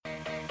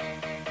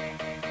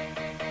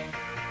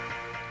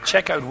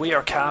Check out We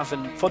Are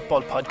Cavan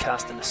football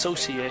podcast in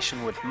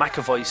association with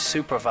McAvoy's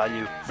Super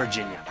Value,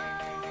 Virginia.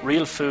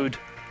 Real food,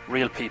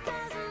 real people.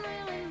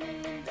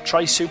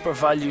 Try Super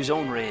Value's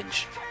own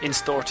range, in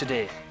store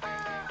today.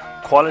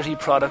 Quality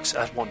products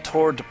at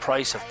 1/3 the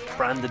price of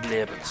branded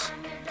labels.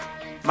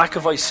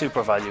 McAvoy's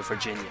Super Value,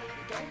 Virginia.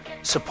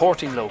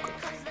 Supporting local.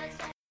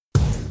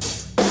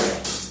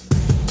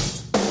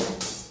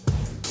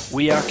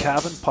 We Are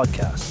Cavan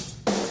podcast,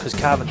 because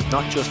Cavan's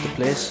not just a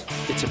place,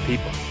 it's a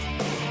people.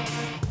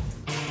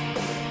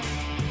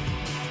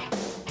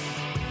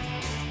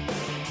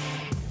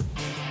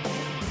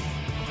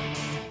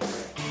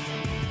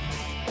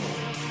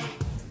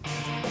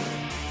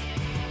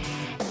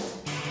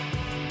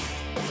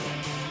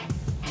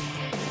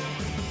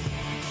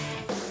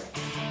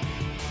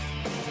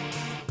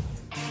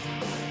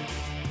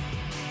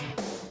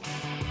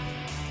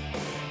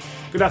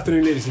 Good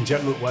afternoon, ladies and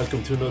gentlemen.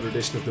 Welcome to another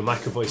edition of the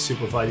McAvoy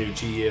Super Value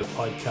GA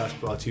podcast,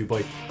 brought to you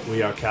by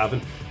We Are Cavan.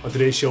 On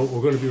today's show,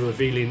 we're going to be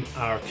revealing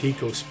our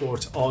Kiko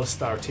Sports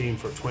All-Star team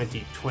for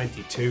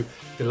 2022.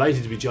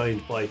 Delighted to be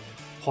joined by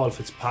Paul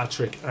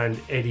Fitzpatrick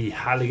and Eddie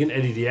Halligan,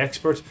 Eddie the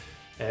expert.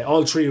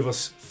 All three of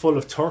us full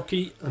of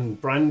turkey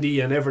and brandy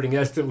and everything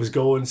else that was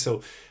going.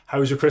 So, how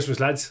was your Christmas,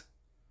 lads?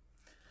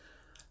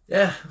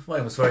 Yeah,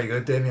 mine was very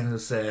good. Damien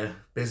was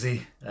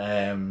busy,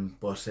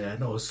 but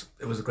no,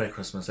 it was a great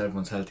Christmas.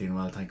 Everyone's healthy and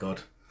well, thank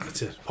God.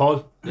 That's it.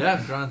 Paul?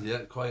 Yeah, grand.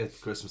 Yeah, quiet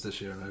Christmas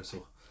this year now,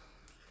 so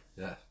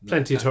yeah.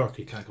 Plenty of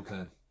turkey. Can't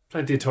complain.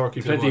 Plenty of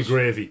turkey, plenty of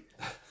gravy.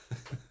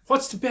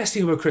 What's the best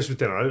thing about Christmas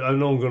dinner? I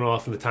know I'm going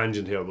off on a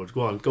tangent here, but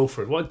go on, go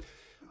for it. What?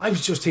 I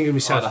was just thinking to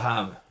myself. Oh, the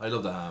ham. I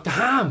love the ham. The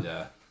ham?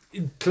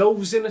 Yeah.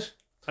 Cloves in it?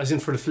 As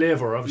in for the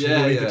flavour, obviously.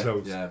 Yeah, you eat the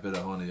cloves. Yeah, a bit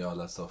of honey, all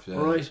that stuff. Yeah.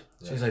 Right.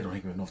 Yeah. Jeez, I don't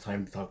think we have enough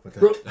time to talk about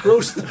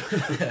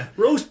that.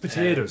 Roast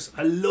potatoes.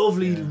 A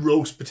lovely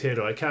roast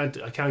potato. I can't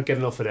get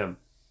enough of them.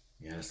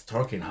 Yeah, it's the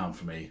turkey and ham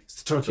for me.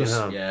 It's the turkey and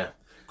ham. Yeah.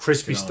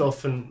 Crispy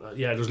stuff and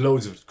there's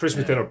loads of it.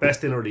 Christmas dinner,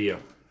 best dinner of the year.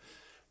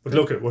 But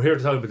look, we're here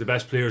to talk about the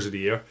best players of the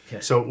year.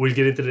 Yeah. So we'll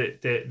get into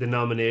the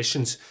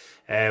nominations.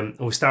 And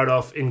we'll start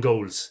off in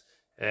goals.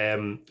 A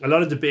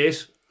lot of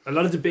debate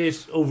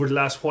over the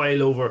last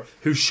while over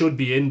who should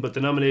be in, but the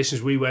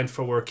nominations we went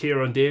for were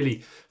Kieran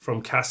Daly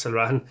from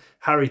Castlerahan,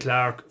 Harry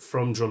Clark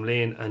from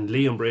Drumlane, and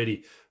Liam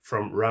Brady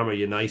from Ramor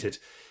United.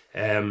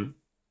 I'm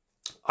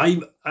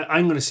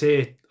going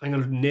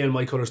to nail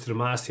my colours to the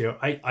mast here.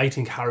 I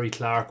think Harry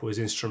Clark was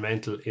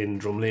instrumental in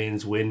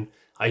Drumlane's win.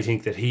 I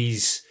think that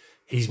he's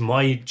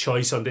my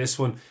choice on this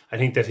one. I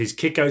think that his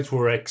kickouts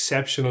were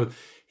exceptional.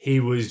 He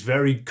was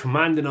very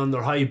commanding on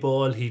their high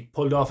ball. He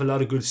pulled off a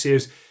lot of good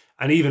saves.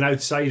 And even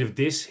outside of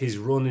this, his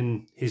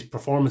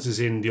performances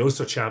in the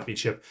Ulster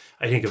Championship,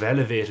 I think have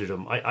elevated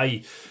him.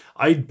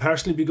 I'd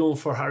personally be going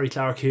for Harry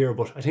Clark here,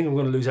 but I think I'm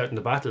going to lose out in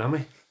the battle, am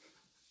I?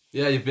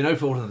 Yeah, you've been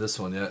outvoted on this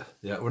one, yeah.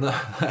 Yeah, we're not.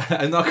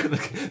 I'm not going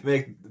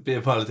to be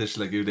a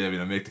politician like you,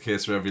 Damien, and make the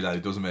case for every lad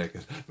who doesn't make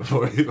it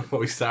before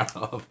we start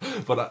off.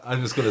 But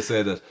I'm just going to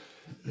say that,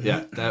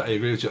 I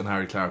agree with you on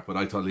Harry Clark, but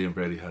I thought Liam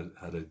Brady had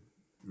a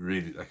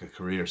really like a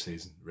career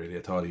season. Really,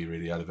 I thought he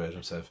really elevated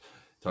himself.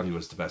 Thought he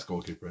was the best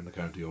goalkeeper in the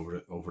county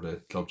over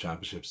the club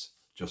championships.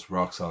 Just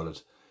rock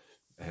solid,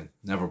 and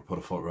never put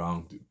a foot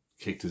wrong.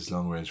 Kicked his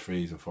long range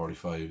frees and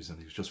 45s, and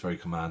he was just very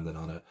commanding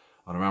on a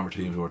Ramor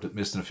team who were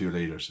missing a few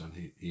leaders, and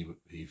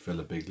he filled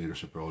a big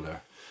leadership role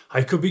there.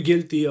 I could be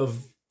guilty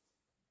of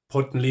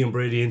putting Liam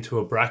Brady into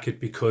a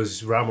bracket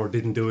because Ramor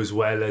didn't do as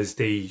well as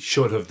they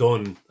should have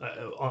done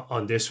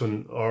on this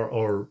one,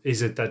 or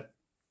is it that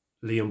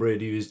Liam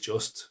Brady is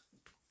just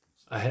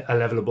a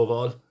level above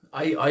all?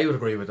 I would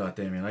agree with that,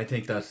 Damien. I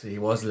think that he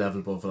was a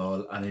level above it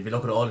all, and if you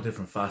look at all the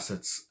different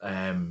facets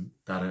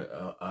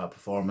that a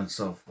performance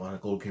of what a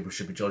goalkeeper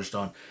should be judged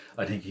on,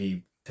 I think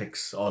he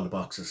ticks all the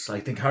boxes.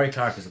 I think Harry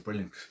Clark is a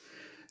brilliant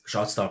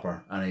shot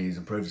stopper, and he's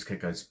improved his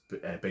kickouts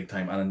big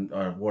time.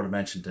 And Ward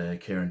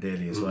mentioned Kieran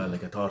Daly as well.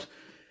 Like, I thought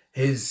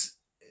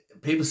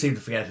people seem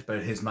to forget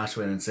about his match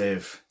winning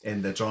save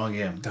in the drawing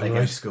game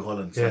against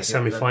Scuholland. Yeah,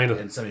 semi-final.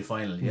 In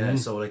semi-final, yeah.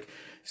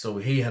 So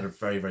he had a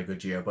very, very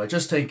good year. But I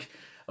just think,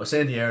 I was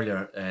saying to you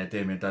earlier,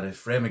 Damien, that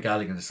if Ray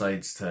McGalligan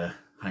decides to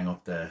hang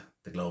up the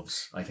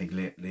gloves, I think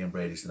Liam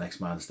Brady's the next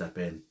man to step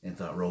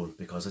into that role,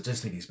 because I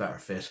just think he's better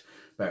fit,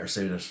 better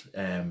suited,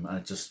 and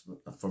it just,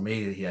 for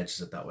me, he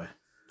edges it that way.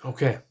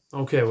 Okay.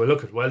 Well,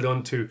 look, well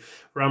done to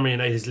Ramor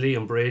United's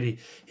Liam Brady.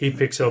 He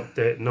picks up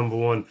the number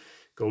one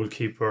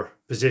goalkeeper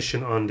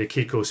position on the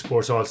Kiko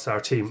Sports All-Star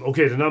team.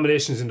 Okay, the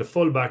nominations in the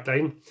full back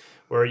line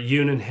were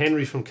Ewan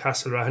Henry from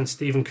Castlerahan,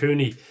 Stephen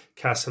Cooney,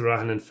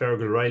 Castlerahan, and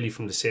Fergal Riley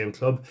from the same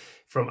club.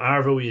 From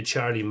Arvo, we had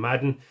Charlie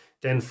Madden.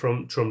 Then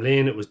from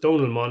Drumlane, it was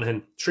Donal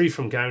Monaghan. 3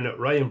 from Gowna,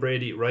 Ryan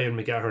Brady, Ryan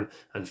McGahern,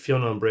 and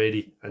Fionn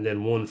Brady. And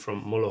then 1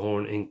 from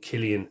Mullahorn in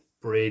Killian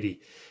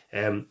Brady.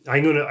 I'm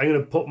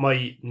gonna put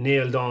my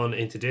nailed on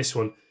into this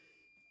one.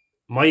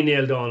 My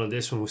nailed on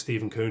this one was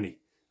Stephen Cooney.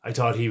 I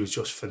thought he was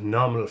just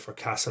phenomenal for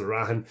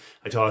Castlerahan.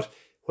 I thought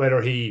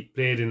whether he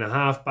played in a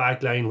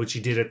half-back line, which he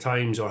did at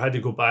times, or had to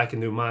go back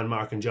and do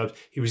man-marking jobs,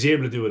 he was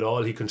able to do it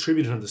all. He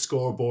contributed on the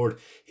scoreboard.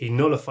 He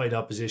nullified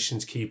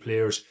opposition's key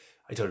players.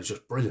 I thought it was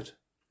just brilliant.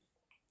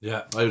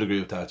 Yeah, I would agree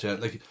with that. Yeah,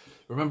 like,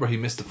 remember he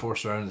missed the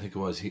first round, I think it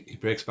was. He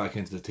breaks back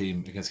into the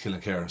team against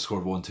Killincare and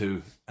scored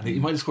 1-2. And he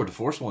might have scored the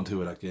first 1-2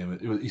 of that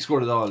game. He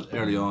scored it all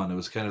early on. It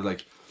was kind of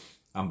like,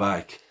 I'm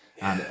back.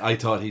 And I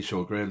thought he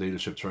showed great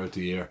leadership throughout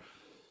the year.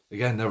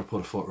 Again, never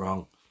put a foot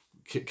wrong.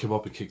 Came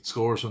up and kicked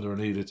scores when they were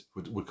needed.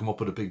 Would come up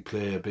with a big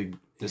play, a big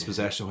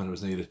dispossession when it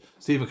was needed.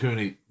 Stephen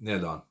Cooney,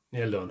 nailed on.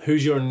 Nailed on.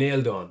 Who's your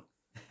nailed on?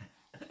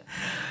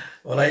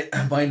 Well,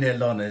 my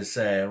nailed on is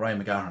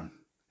Ryan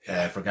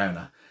McGahern for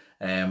Gowna.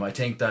 I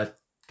think that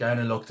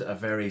Gowna looked a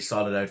very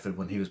solid outfit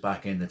when he was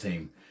back in the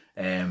team.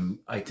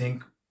 I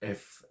think,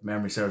 if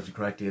memory serves me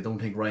correctly, I don't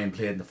think Ryan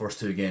played in the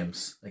first 2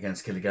 games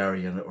against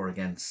Killigarry or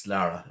against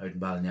Lara out in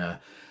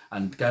Ballina.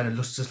 And Gowna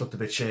just looked a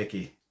bit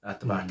shaky at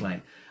the back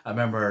line. I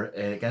remember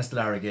against the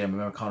Lara game, I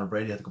remember Conor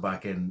Brady had to go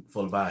back in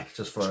full back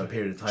just for a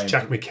period of time.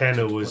 Jack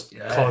McKenna was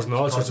causing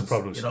all sorts of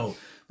problems. You know,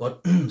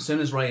 but as soon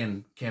as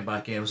Ryan came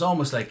back in, it was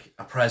almost like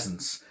a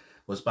presence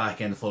was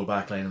back in the full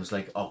back line. It was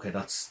like, okay,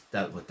 that's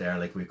dealt with there.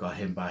 Like, we've got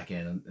him back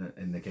in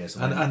the case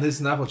of and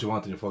isn't that what you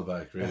want in your full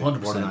back, really?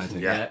 100%.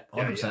 Yeah,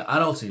 100%. Yeah.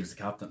 And also he was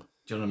the captain.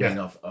 Do you know what I mean?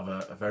 Of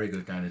a very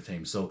good kind of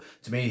team. So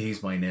to me,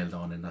 he's my nailed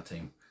on in that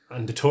team.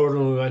 And the third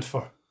one we went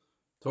for?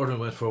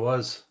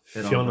 Was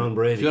Fionn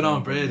Brady.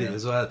 Fionn Brady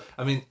as well.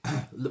 I mean,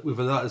 we've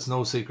a lot. It's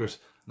no secret.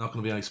 Not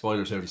going to be any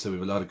spoilers here to say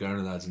we've a lot of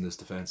Garner lads in this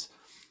defence,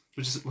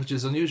 which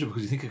is unusual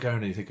because you think of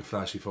Garner, you think of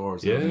flashy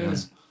forwards. Yeah.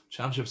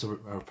 Championships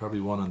are probably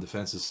won on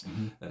defences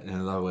in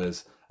a lot of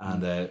ways.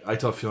 And I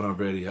thought Fionn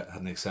Brady had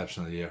an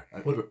exceptional year.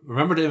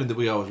 Remember, David, that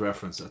we always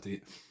referenced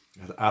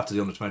after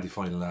the under-20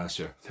 final last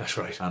year. That's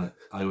right. And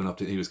I went up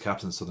to, he was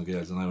captain of Southern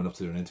Gales, and I went up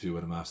to do an interview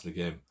with him after the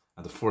game.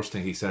 And the first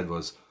thing he said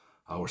was,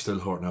 we're still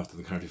hurting after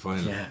the county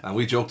final. Yeah. And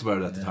we joked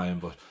about it at the time,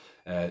 but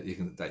you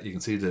can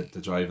see the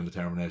drive and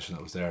determination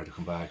that was there to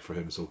come back for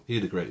him. So he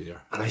had a great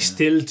year. And I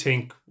still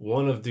think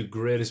one of the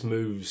greatest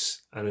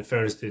moves, and in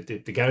fairness, the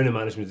Gowna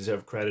management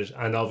deserve credit,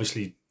 and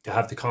obviously to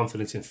have the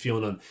confidence in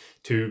Fionn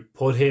to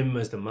put him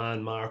as the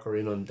man marker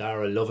in on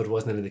Dara Lovett,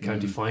 wasn't it, in the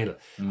county final.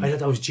 I thought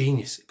that was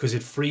genius because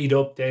it freed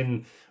up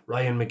then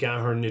Ryan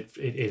McGahern.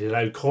 It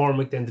allowed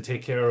Cormac then to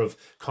take care of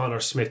Connor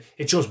Smith.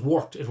 It just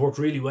worked. It worked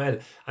really well.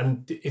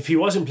 And if he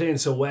wasn't playing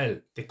so well,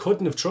 they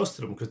couldn't have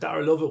trusted him because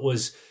Dara Lovett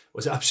was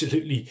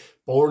absolutely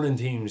born in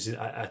teams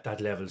at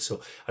that level. So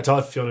I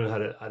thought Fionn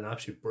had an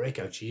absolute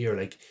breakout year.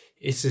 Like,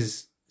 it's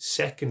his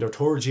second or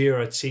third year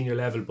at senior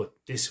level, but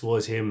this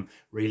was him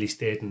really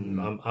stating,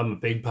 I'm a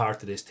big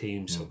part of this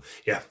team. So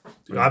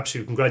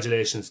absolute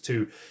congratulations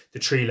to the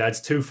 3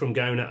 lads, 2 from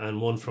Gowna and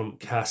 1 from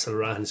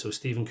Castleran. So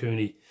Stephen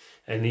Cooney,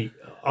 any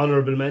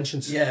honourable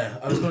mentions? Yeah,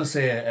 I was going to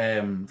say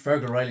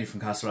Fergal Riley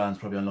from Castleran is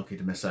probably unlucky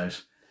to miss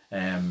out.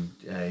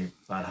 A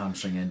bad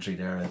hamstring injury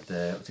there at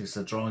I think it's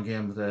the drawing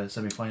game of the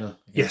semi-final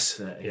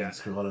against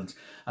Crew Hollands,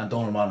 and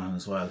Donald Monaghan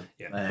as well.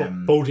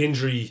 Both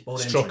injury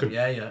struck him.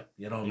 Yeah,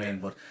 you know what I mean.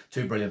 But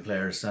 2 brilliant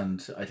players,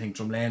 and I think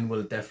Drumlane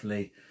will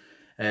definitely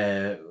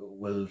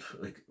will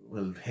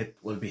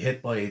be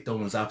hit by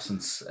Donald's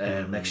absence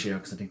next year,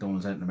 because I think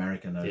Donald's out in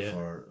America now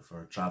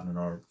for travelling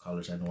or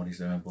college. I don't know what he's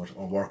doing,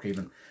 or work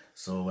even.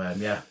 So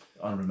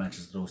honourable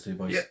mentions to those 2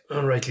 boys. Yeah,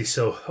 and rightly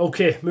so.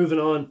 Okay, moving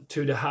on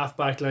to the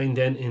half-back line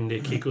then in the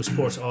Kiko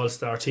Sports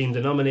All-Star team.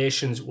 The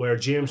nominations were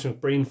James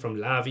McBreen from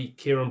Lavey,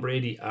 Kieran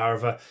Brady,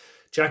 Arva,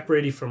 Jack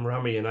Brady from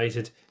Rammer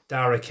United,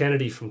 Dara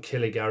Kennedy from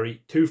Killigarry,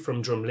 2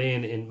 from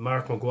Drumlane in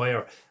Mark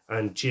Maguire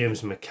and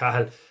James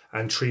McCahill,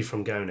 and 3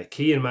 from Gowna,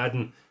 Cian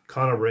Madden,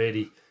 Conor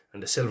Brady,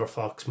 and the Silver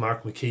Fox,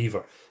 Mark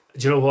McKeever.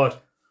 Do you know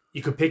what?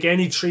 You could pick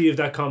any 3 of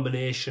that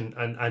combination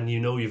and you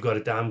know you've got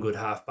a damn good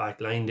half-back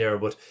line there.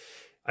 But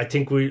I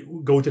think we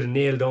go to the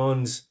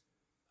nailed-ons.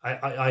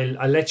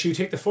 I'll let you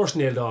take the first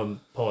nailed-on,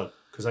 Paul,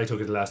 because I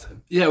took it the last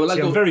time. Yeah, well,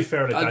 I'm very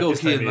fair like I'll that. Go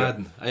Cian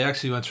Madden. I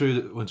actually went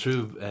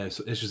through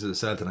issues of the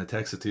Celt, and I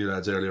texted to you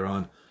lads earlier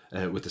on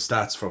with the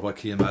stats for what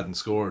Cian Madden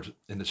scored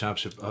in the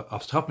championship.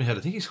 Off the top of my head,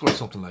 I think he scored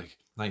something like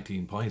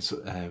 19 points.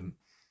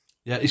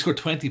 He scored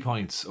 20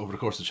 points over the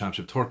course of the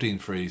championship, 13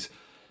 frees.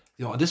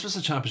 You know, and this was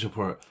a championship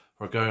where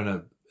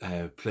Gowna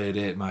played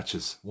 8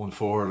 matches, won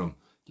 4 of them.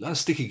 A lot of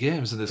sticky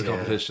games in this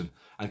competition.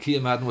 And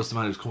Cian Madden was the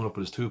man who was coming up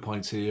with his 2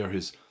 points here,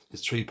 his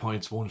 3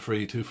 points, 1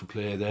 free, 2 from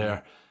play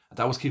there. And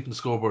that was keeping the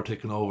scoreboard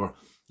ticking over. A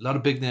lot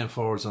of big name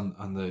forwards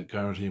on the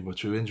Gowna team, but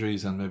through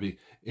injuries and maybe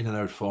in and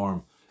out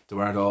form, they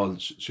weren't all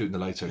shooting the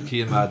lights out.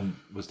 Cian Madden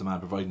was the man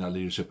providing that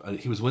leadership.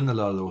 He was winning a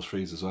lot of those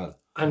frees as well.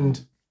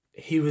 And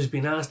he was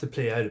being asked to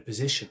play out of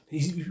position.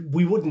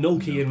 We wouldn't know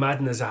Cian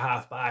Madden as a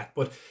half-back,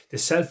 but the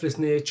selfless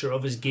nature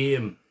of his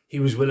game, he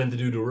was willing to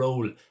do the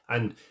role.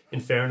 And in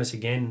fairness,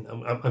 again,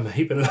 I'm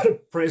heaping a lot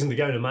of praise on the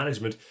Gowna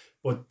management,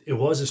 but it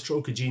was a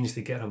stroke of genius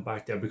to get him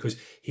back there, because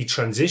he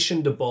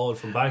transitioned the ball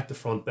from back to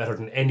front better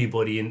than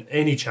anybody in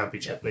any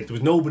championship. Like, there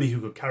was nobody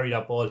who could carry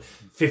that ball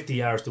 50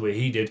 yards the way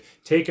he did,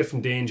 take it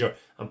from danger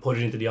and put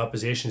it into the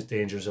opposition's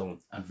danger zone.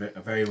 And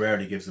very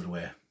rarely gives it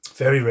away.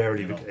 Very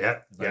rarely.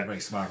 Very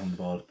smart on the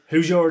ball.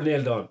 Who's your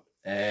nailed on?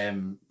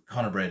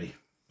 Conor Brady.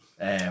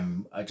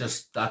 I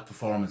just that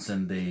performance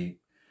in the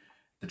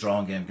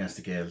drawing game against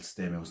the Gaels,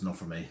 Damien, was enough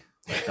for me.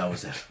 Like, that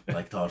was it.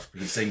 Like, thought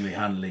he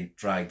single-handedly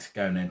dragged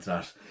Gowna into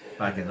that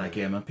back into that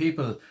game, and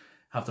people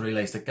have to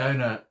realise that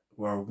Gowna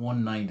were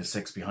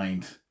 1-9-6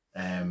 behind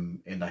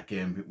in that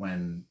game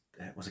when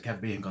was it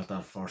Kevin Behan got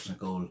that fortunate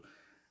goal.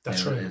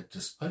 That's right.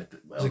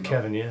 Was it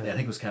Kevin? Yeah, I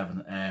think it was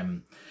Kevin.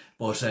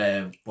 But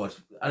and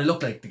it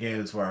looked like the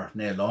Gaels were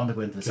nailed on to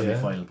go into the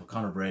semi-final. But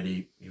Conor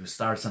Brady, he was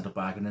started centre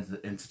back and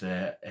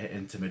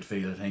into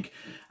midfield, I think,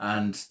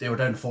 and they were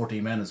down to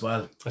 14 men as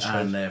well. That's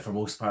and right. For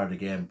most part of the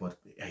game, but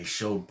he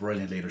showed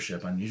brilliant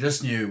leadership, and you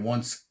just knew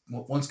once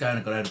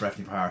Gowna got out of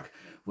Breffni Park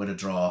with a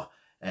draw,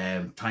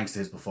 thanks to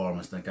his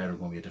performance, then Gowna were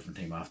going to be a different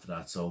team after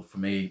that. So for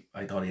me,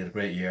 I thought he had a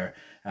great year,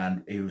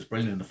 and he was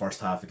brilliant in the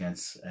first half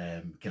against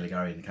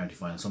Killygarry in the county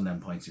final. Some of them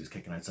points he was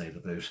kicking outside the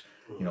boot,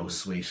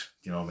 sweet.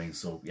 You know what I mean?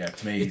 So yeah,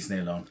 to me, he's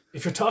nailed on.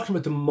 If you're talking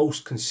about the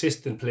most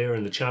consistent player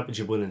in the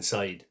championship winning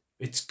side,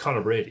 it's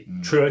Conor Brady.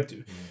 Throughout,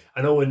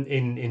 I know in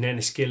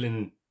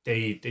Enniskillen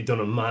they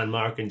done a man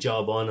marking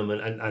job on him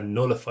and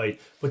nullified,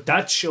 but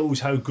that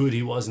shows how good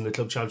he was in the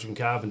club championship in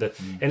Cavan. That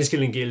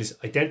Enniskillen Gaels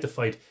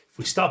identified, if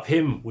we stop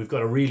him, we've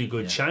got a really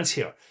good chance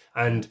here,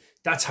 and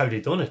that's how they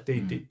done it.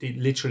 They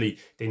literally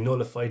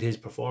nullified his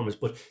performance.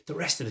 But the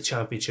rest of the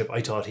championship,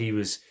 I thought he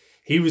was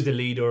the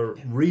leader,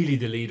 really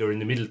the leader in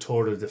the middle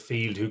third of the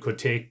field, who could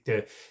take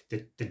the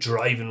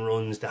driving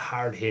runs, the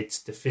hard hits,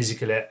 the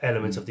physical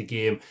elements of the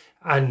game,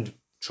 and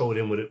throw it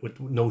in with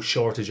no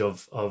shortage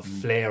of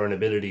flair and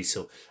ability.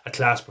 So a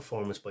class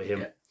performance by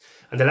him.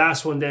 And the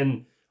last one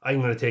then, I'm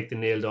going to take the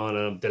nailed on,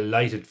 and I'm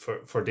delighted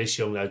for this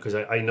young lad, because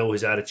I know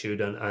his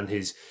attitude and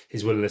his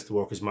willingness to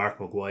work, is Mark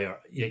Maguire.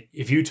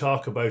 If you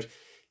talk about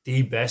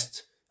the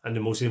best and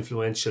the most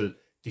influential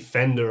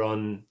defender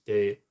on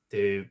the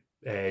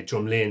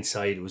Drumlane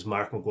side, it was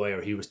Mark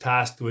Maguire. He was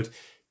tasked with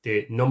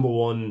the number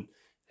one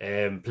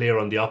player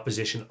on the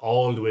opposition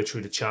all the way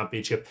through the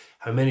championship.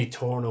 How many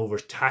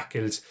turnovers,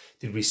 tackles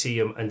did we see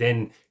him? And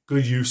then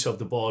good use of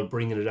the ball,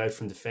 bringing it out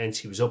from defence.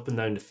 He was up and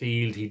down the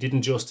field. He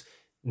didn't just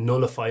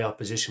nullify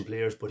opposition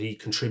players, but he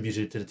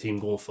contributed to the team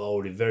going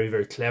forward. A very,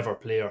 very clever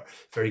player,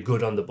 very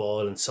good on the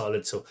ball and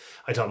solid. So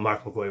I thought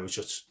Mark Maguire was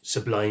just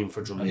sublime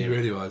for Drumlane. He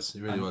really was.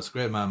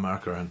 Great man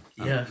marker. And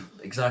yeah,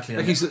 exactly.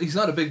 Like he's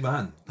not a big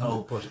man.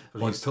 No, but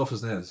he's tough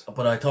as nails.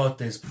 But I thought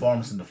his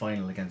performance in the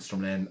final against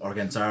Drumlane or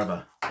against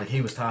Arva, like,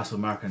 he was tasked with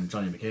marking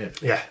Johnny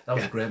McCabe. Yeah, that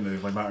was a great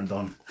move by Martin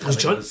Dunn. Because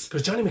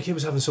Johnny McCabe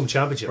was having some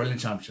championship.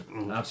 Brilliant championship.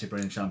 Absolutely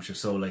brilliant championship.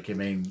 So, like, I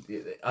mean,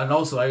 and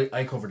also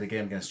I covered the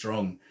game against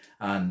Drung,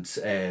 and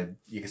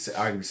you could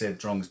arguably say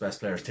Drung's best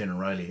player is Tiernan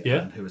Riley,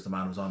 and who was the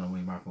man who was on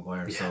and Mark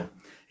Maguire. Yeah. So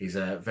he's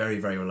a very,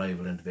 very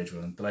reliable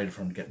individual, and delighted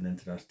for him getting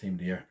into that team of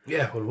the year.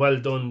 Yeah,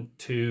 well done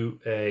to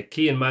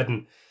Cian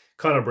Madden,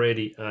 Conor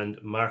Brady and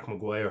Mark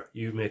Maguire.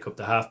 You make up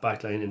the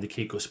half-back line in the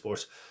Kiko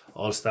Sports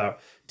All-Star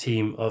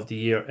Team of the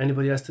Year.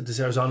 Anybody else that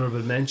deserves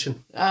honourable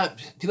mention?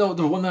 The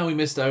one man we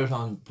missed out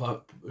on,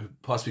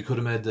 possibly could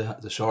have made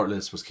the short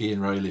list, was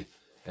Cian Riley.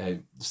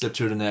 Slipped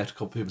through the net. A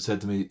couple of people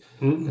said to me,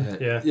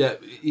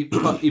 he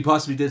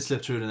possibly did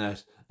slip through the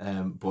net,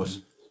 but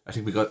I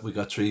think we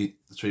got three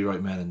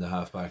right men in the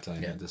half-back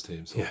line in this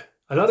team. So. Yeah.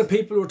 A lot of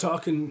people were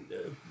talking,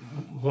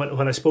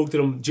 when I spoke to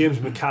them, James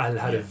McCahill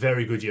had a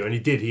very good year, and he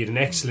did. He had an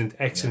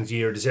excellent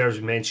year. Deserves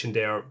mention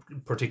there,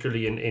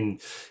 particularly in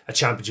a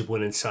championship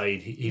winning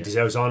side. He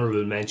deserves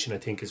honourable mention, I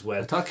think, as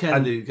well. I thought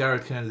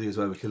Garrett Kennedy as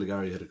well with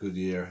Killygarry had a good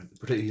year.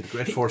 He had a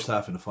great first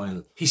half in the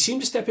final. He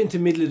seemed to step into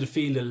middle of the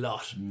field a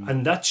lot,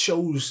 and that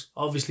shows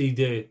obviously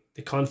the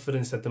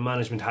confidence that the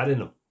management had in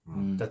him,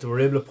 that they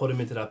were able to put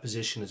him into that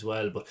position as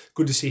well. But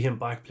good to see him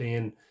back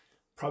playing,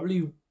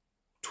 probably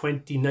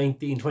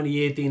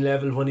 2018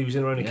 level when he was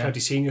in around the county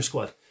senior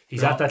squad.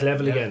 He's at that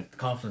level again. The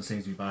confidence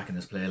seems to be back in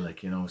his play,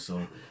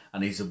 so,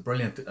 and he's a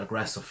brilliant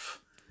aggressive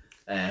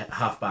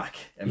half back.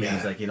 I mean,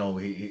 he's like, he won't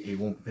be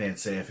playing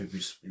safe. He'd be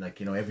just, like,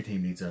 every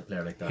team needs a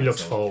player like that. He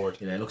looks forward.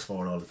 Yeah, he looks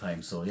forward all the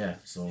time. So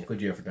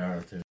good year for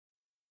Darragh too.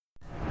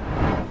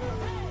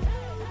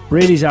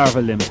 Brady's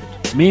Arva Limited,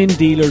 main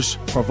dealers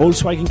for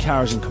Volkswagen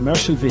cars and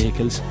commercial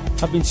vehicles,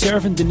 have been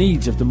serving the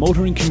needs of the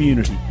motoring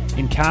community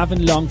in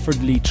Cavan,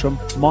 Longford, Leitrim,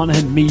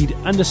 Monaghan, Meath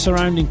and the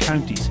surrounding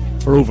counties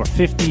for over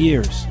 50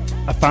 years.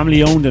 A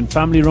family owned and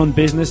family run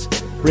business,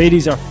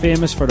 Brady's are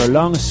famous for their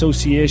long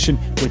association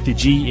with the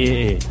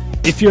GAA.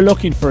 If you're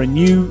looking for a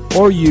new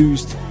or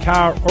used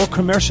car or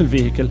commercial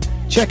vehicle,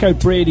 check out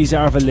Brady's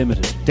Arva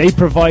Limited. They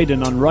provide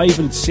an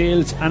unrivaled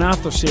sales and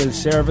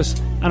after-sales service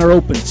and are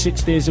open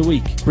 6 days a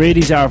week.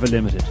 Brady's Arva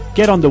Limited.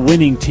 Get on the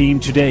winning team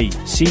today.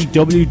 See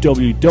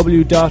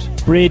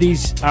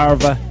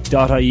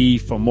www.bradysarva.ie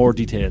for more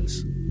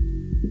details.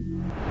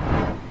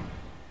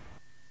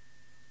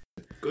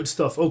 Good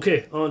stuff.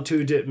 Okay, on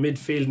to the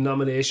midfield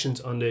nominations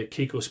on the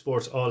Kiko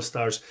Sports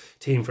All-Stars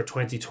team for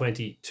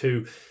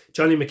 2022.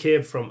 Johnny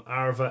McCabe from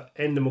Arva,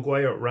 Enda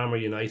Maguire, Ramor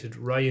United,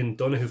 Ryan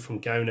Donoghue from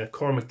Gowna,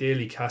 Cormac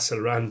Daly,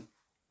 Castleran,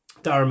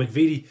 Dara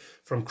McVitie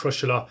from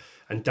Crushala,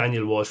 and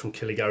Daniel Walsh from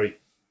Killygarry.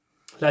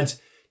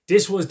 Lads,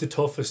 this was the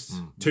toughest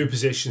two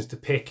positions to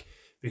pick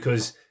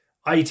because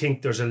I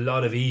think there's a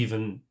lot of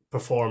even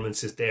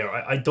performances there.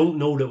 I don't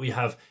know that we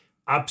have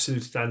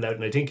absolute standout,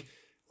 and I think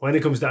when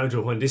it comes down to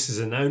it, when this is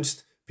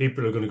announced,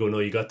 people are going to go, no,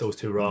 you got those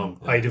two wrong.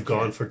 I'd have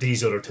gone for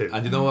these other two.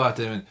 And you know what,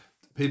 Damien?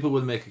 People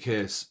will make a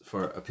case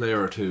for a player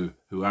or two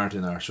who aren't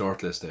in our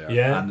shortlist there.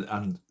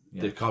 And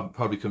they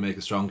probably could make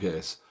a strong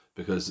case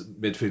because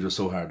midfield was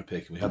so hard to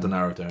pick. We had to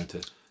narrow it down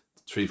to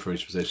 3 for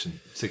each position,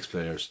 6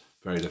 players.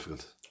 Very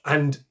difficult.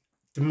 And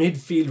the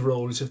midfield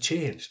roles have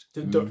changed.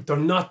 They're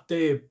not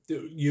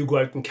you go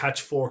out and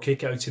catch 4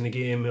 kickouts in a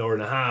game or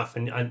in a half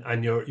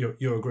and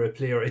you're a great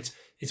player.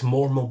 It's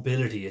more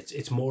mobility.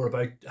 It's more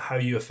about how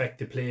you affect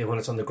the play when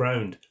it's on the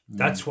ground.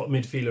 That's what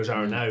midfielders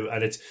are now,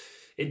 and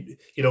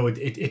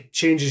it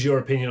changes your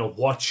opinion of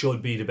what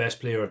should be the best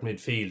player at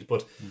midfield.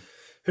 But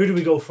who do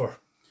we go for?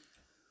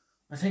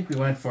 I think we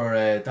went for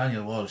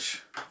Daniel Walsh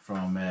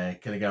from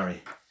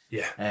Killygarry.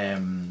 Yeah.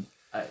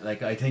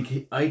 I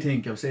think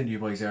I was saying to you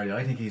boys earlier,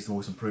 I think he's the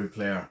most improved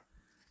player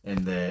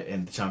in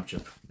the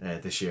championship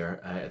this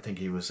year. I think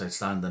he was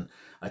outstanding.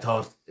 I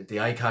thought the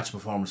eye-catching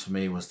performance for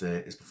me was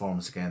his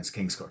performance against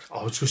Kingscourt.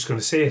 I was just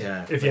going to say it.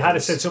 Yeah, if you had it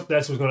set up,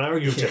 that's what I was going to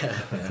argue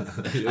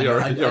with you. You're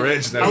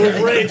raging now. I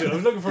was raging. I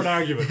was looking for an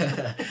argument.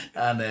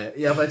 And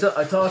but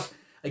I thought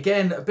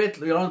again a bit.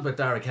 You're on about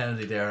Dara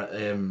Kennedy there.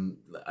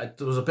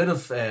 There was a bit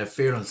of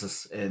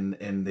fearlessness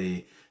in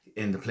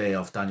the play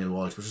of Daniel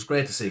Walsh, which is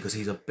great to see because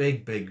he's a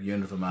big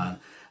unit of a man.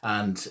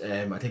 And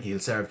I think he'll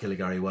serve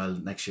Killygarry well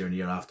next year and the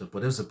year after.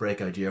 But it was a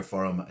breakout year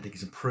for him. I think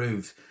he's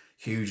improved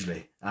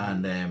hugely.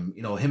 And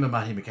him and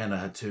Matty McKenna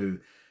had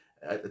two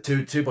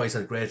boys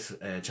had great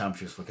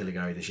championships for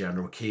Killygarry this year, and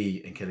they were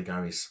key in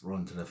Killygarry's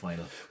run to the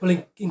final.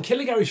 Well, in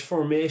Killygarry's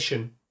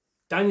formation,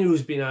 Daniel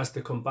was being asked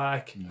to come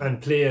back and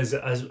play as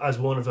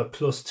one of a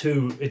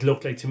 +2. It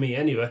looked like to me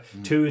anyway.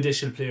 2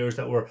 additional players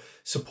that were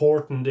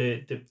supporting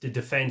the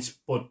defence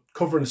but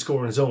covering the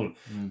scoring zone.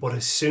 But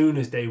as soon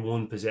as they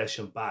won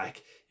possession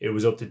back, it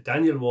was up to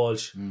Daniel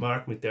Walsh,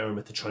 Mark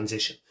McDermott to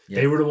transition.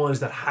 They were the ones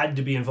that had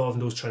to be involved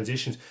in those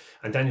transitions.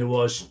 And Daniel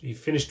Walsh, he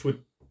finished with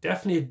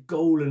definitely a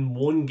goal in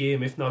 1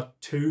 game, if not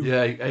 2.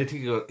 Yeah, I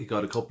think he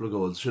got a couple of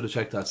goals. Should have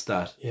checked that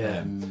stat.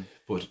 Yeah.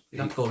 But he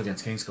got a goal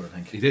against Kingscourt, I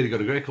think. He did. He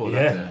got a great goal.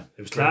 Yeah,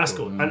 it was class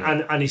goal.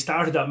 And he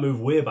started that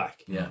move way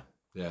back. Yeah.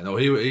 Yeah, no,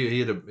 he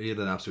had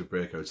an absolute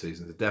breakout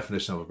season. The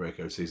definition of a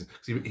breakout season.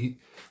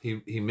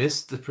 He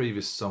missed the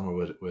previous summer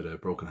with a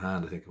broken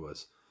hand, I think it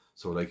was.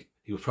 So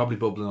he was probably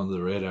bubbling under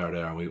the radar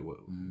there,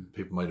 and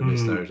people might have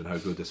missed out on how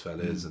good this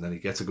fella is. And then he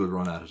gets a good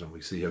run at it, and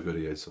we see how good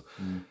he is. So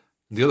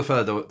the other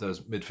fella that was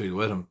midfield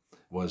with him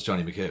was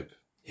Johnny McCabe.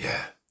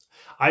 Yeah,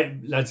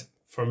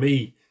 for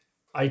me,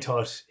 I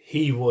thought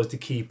he was the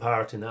key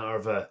part in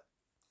Arva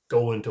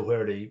going to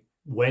where they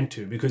went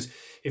to, because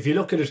if you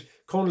look at it,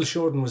 Conal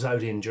Shorten was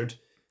out injured,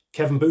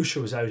 Kevin Boucher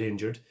was out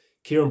injured,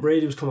 Kieran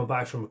Brady was coming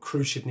back from a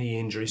cruciate knee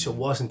injury, so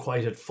wasn't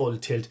quite at full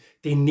tilt.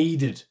 They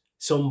needed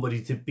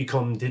somebody to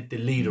become the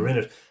leader in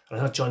it, and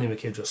I thought Johnny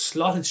McCabe just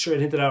slotted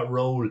straight into that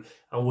role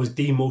and was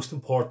the most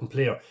important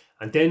player.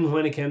 And then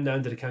when it came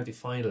down to the county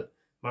final,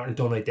 Martin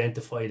Dunn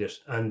identified it,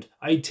 and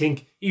I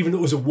think even though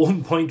it was a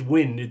 1-point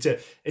win,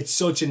 it's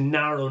such a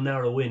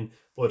narrow win,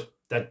 but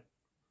that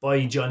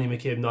by Johnny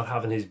McCabe not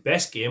having his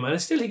best game, and I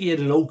still think he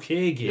had an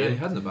okay game. Yeah, he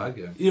hadn't a bad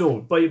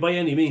game. By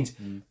any means,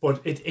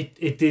 but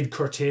it did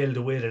curtail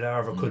the way that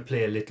Arva could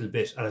play a little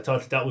bit, and I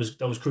thought that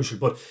was crucial.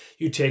 But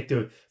you take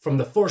from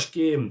the first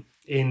game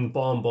in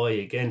Bombay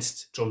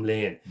against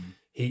Drumlane,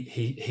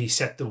 he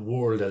set the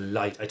world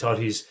alight. I thought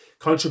his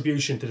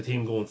contribution to the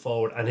team going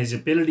forward and his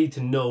ability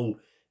to know,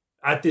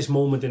 at this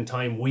moment in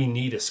time, we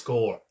need a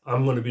score.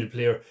 I'm going to be the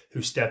player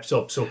who steps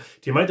up. So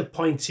the amount of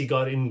points he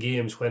got in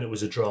games when it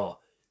was a draw,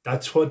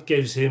 that's what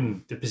gives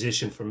him the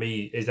position for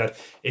me, is that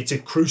it's a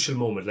crucial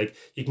moment. Like,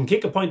 you can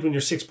kick a point when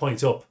you're 6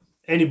 points up.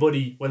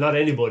 Anybody, well, not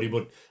anybody,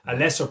 but a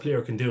lesser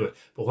player can do it.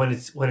 But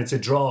when it's a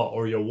draw,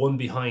 or you're 1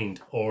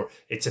 behind, or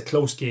it's a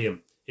close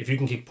game, if you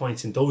can kick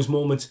points in those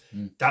moments,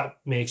 that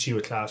makes you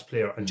a class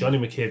player. And Johnny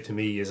McCabe, to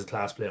me, is a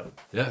class player.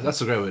 Yeah, that's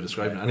a great way of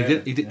describing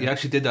it. And he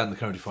actually did that in the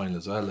county final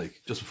as well.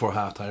 Like, just before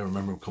half time, I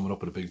remember him coming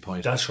up with a big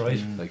point. That's right.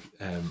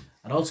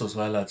 And also as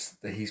well, lads,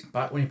 he's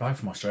back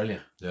from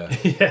Australia.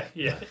 Yeah.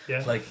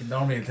 yeah. Like,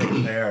 normally it takes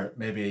a player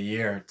maybe a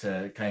year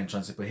to kind of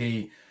transit, but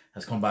he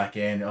has come back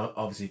in.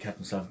 Obviously, he kept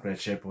himself in great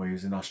shape while he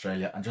was in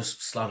Australia and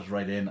just slotted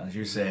right in. As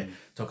you say,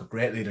 took a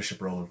great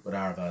leadership role with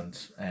Arva,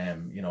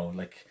 and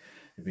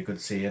it'd be good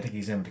to see. I think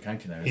he's in with the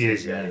county now. He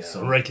is, yeah.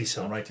 So, rightly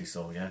so. Rightly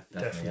so, yeah,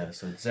 definitely. Yeah.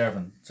 So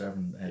deserving.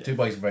 Two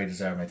boys are very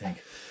deserving, I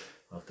think.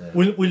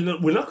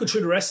 We'll not go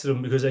through the rest of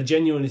them, because I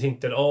genuinely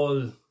think that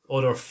all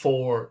other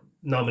 4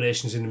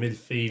 nominations in the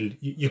midfield,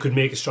 you could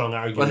make a strong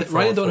argument.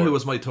 Well, Ryan Donoghue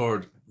was my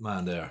third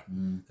man there.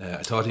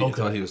 I thought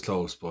he was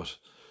close, but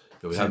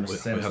we have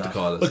to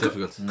call it. It's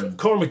difficult.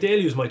 Cormac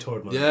Daly was my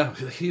third man. Yeah,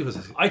 he was.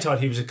 I thought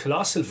he was a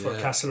colossal for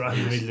Castlereagh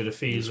in the middle of the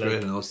field. He was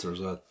great in Ulster as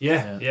well.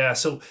 Yeah.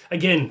 So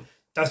again,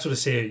 that's what I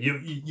say.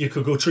 You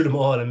could go through them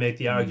all and make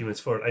the arguments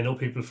for it. I know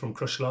people from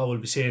Crushlaw will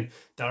be saying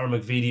Darren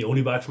McVitie,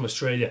 only back from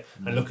Australia,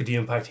 and look at the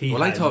impact he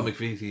had. I thought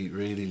McVitie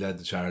really led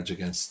the charge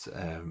against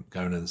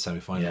Garner in the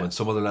semi-final. When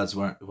some other lads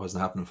it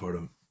wasn't happening for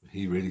them,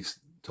 he really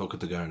took it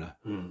to Garner.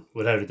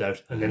 Without a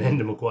doubt. And then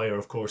Enda Maguire,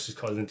 of course, is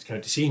called into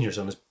county seniors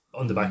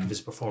on the back of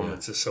his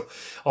performances. So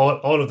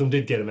all of them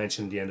did get a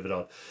mention at the end of it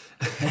all.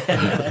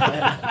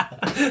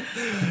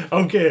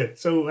 Okay,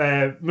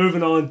 so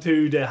moving on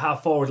to the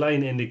half forward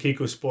line in the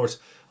Kiko Sports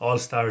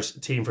All-Stars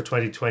team for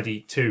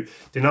 2022.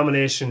 The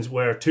nominations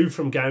were 2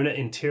 from Gowna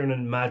in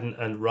Tiernan Madden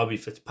and Robbie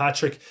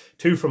Fitzpatrick,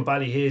 2 from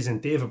Ballyhaise in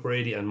David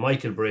Brady and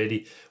Michael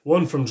Brady,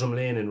 1 from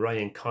Drumlane in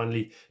Ryan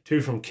Connolly, 2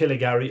 from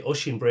Killigary,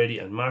 Oisin Brady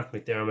and Mark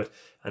McDermott,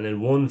 and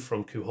then 1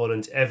 from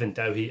Cuchullin's Evan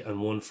Dowhy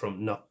and 1 from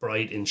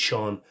Knockbride in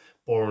Sean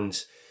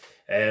Burns.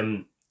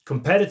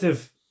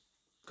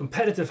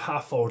 Competitive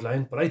half forward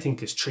line, but I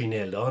think it's 3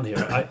 nailed on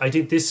here. I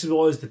think this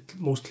was the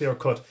most clear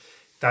cut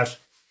that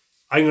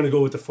I'm going to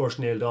go with the first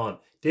nailed on.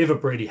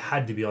 David Brady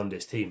had to be on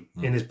this team.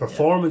 In his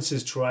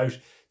performances throughout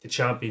the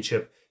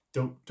championship,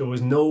 there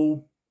was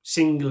no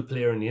single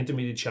player in the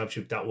intermediate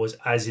championship that was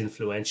as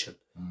influential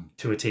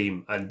to a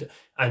team. And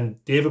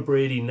David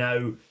Brady,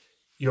 now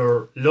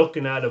you're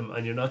looking at him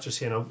and you're not just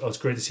saying, oh, it's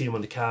great to see him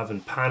on the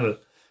Cavan panel.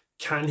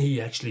 Can he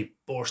actually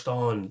burst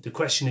on? The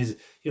question is,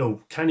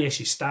 can he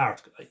actually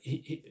start?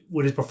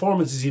 With his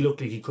performances, he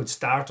looked like he could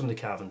start on the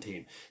Cavan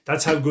team.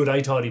 That's how good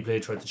I thought he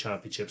played throughout the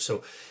championship.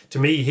 So, to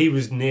me, he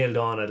was nailed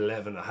on at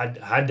 11. I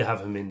had to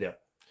have him in there.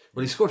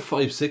 Well, he scored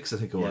 5-6, I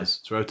think it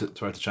was, throughout the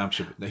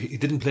championship. Now, he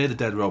didn't play the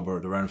dead rubber,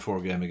 the round 4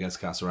 game against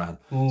Castlerahan.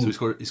 So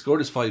he scored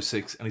his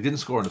 5-6, and he didn't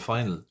score in the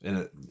final.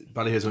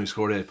 Ballyhaise only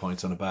scored 8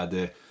 points on a bad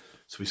day.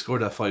 So he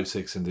scored that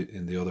 5-6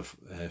 in the other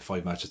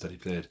 5 matches that he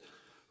played,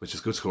 which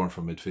is good scoring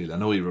from midfield. I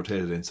know he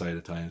rotated inside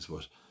at times,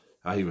 but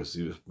he was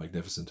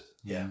magnificent.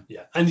 Yeah.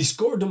 And he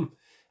scored them.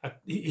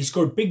 He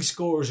scored big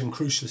scores in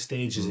crucial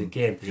stages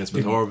again. Against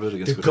Biltorbit,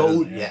 against the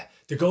goal.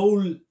 The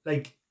goal,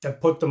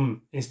 that put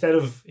them, instead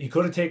of, he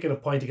could have taken a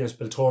point against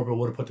Biltorbit,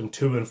 would have put them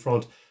 2 in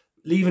front,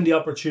 leaving the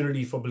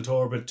opportunity for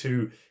Biltorbit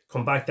to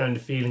come back down the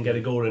field and get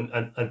a goal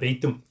and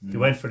beat them. He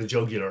went for the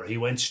jugular. He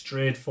went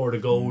straight for the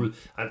goal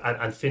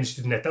and finished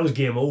it in net. That was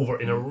game over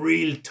in a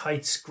real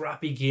tight,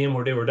 scrappy game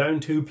where they were down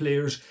 2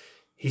 players.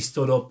 He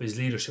stood up. His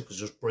leadership was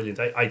just brilliant.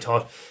 I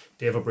thought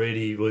David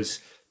Brady was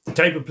the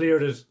type of player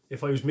that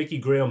if I was Mickey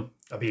Graham,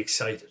 I'd be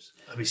excited.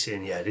 I'd be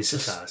saying, this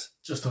is class.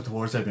 Just took the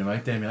words out of me,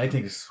 right, Damien? I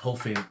think it's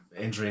hopefully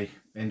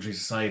injuries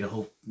aside, I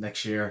hope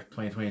next year,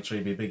 2023,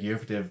 will be a big year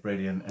for David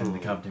Brady and the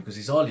Cavan team, because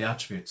he's all the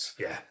attributes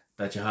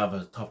that you have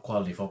a top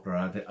quality footballer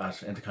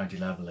at inter-county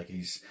level.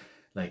 He's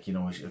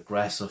he's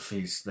aggressive,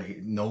 he's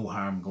no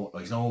harm,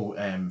 he's no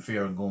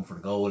fear in going for the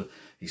goal,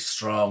 he's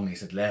strong,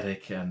 he's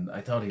athletic, and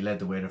I thought he led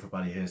the way there for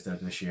Ballyhaise there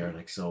this year.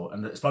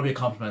 And it's probably a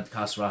compliment to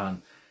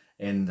Castlerahan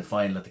in the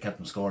final that they kept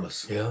them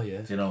scoreless.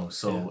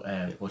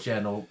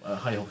 But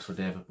high hopes for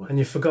David. But. And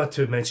you forgot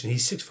to mention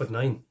he's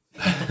 6'9".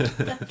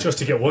 Just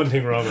to get one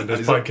thing wrong on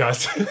this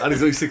podcast. And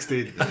he's only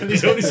 16.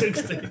 He's only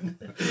 16.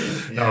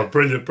 No,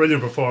 brilliant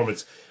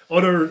performance.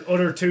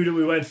 Other 2 that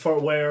we went for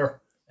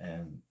were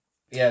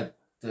the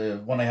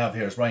one I have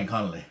here is Ryan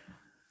Connolly.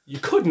 You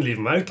couldn't leave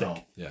him out.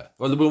 No. Yeah.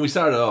 Well, when we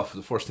started off,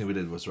 the first thing we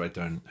did was write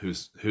down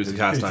who's the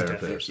cast iron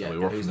player. So we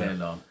worked from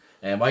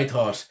there. I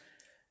thought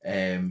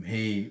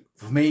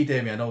for me,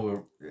 Damien, I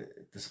know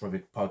this is probably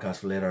a podcast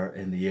for later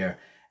in the year.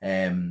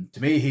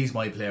 To me, he's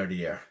my player of the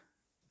year.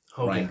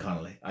 Ryan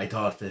Connolly. I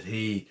thought that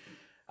he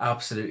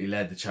absolutely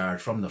led the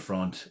charge from the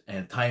front.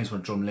 And times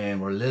when Drumlane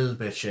were a little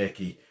bit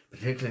shaky,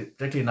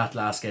 particularly in that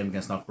last game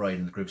against Knockbride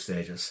in the group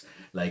stages,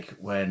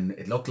 when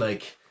it looked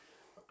like,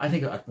 I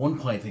think at one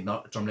point,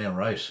 Drumlane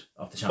were out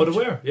of the championship. But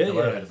they were, They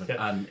were out of it.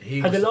 And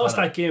had they lost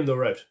that game, they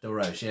were out. They were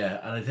out, yeah.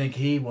 And I think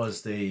he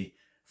was the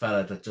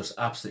fella that just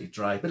absolutely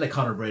dried, a bit like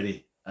Conor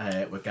Brady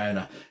with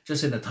Gowna,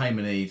 just in the time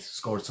of need,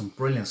 scored some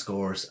brilliant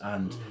scores.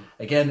 And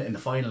again, in the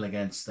final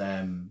against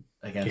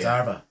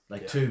Arva,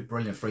 2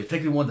 brilliant frees,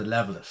 particularly one that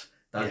levelled it.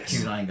 That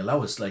acute angle, that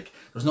was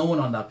there's no one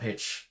on that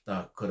pitch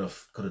that could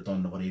have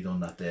done what he done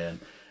that day. And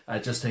I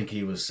just think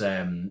he was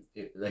putting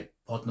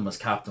him as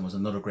captain was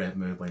another great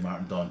move by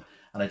Martin Dunn.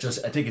 And I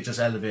think it just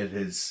elevated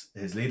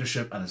his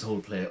leadership and his whole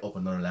play up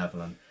another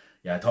level. And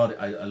I thought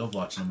I love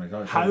watching him. I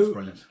thought it was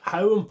brilliant.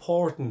 How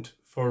important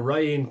for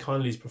Ryan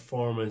Connolly's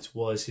performance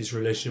was his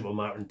relationship with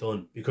Martin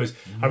Dunn? Because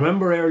I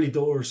remember early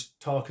doors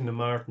talking to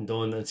Martin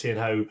Dunn and saying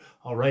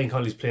how Ryan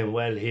Connolly's playing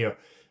well here,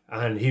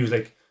 and he was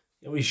like,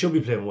 he should be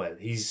playing well.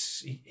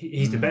 He's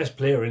the best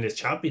player in this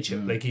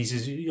championship. He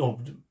says,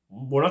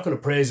 we're not going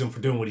to praise him for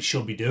doing what he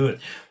should be doing.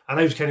 And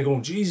I was kind of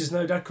going, Jesus,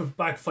 now that could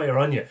backfire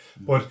on you.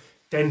 But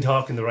then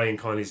talking to Ryan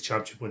Connolly's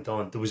championship went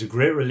on. There was a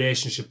great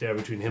relationship there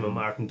between him and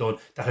Martin Dunn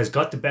that has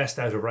got the best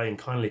out of Ryan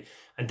Connolly.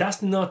 And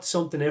that's not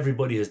something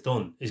everybody has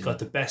done, is got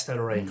the best out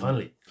of Ryan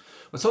Connolly.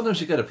 Well,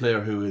 sometimes you get a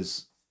player who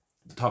is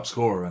the top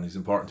scorer and he's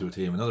important to a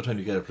team. Another time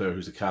you get a player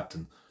who's a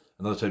captain.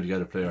 Another time you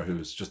get a player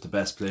who's just the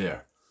best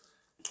player.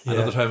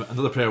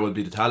 Another player would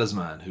be the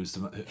talisman,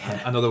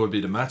 another would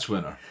be the match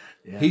winner.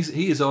 Yeah.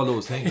 He is all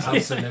those things.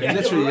 Absolutely. He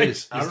literally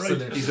is.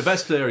 Absolutely. He's the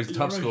best player, he's the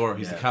top scorer,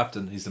 he's the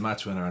captain, he's the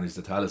match winner, and he's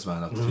the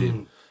talisman of the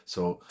team.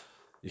 So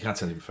you can't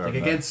say anything fairer.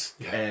 Like against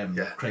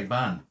Craig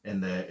Ban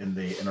in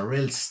a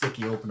real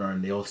sticky opener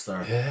in the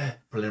Ulster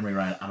preliminary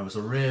round, and it was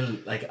a real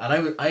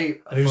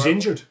he was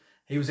injured.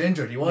 He was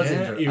injured. He was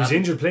injured. He was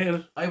injured playing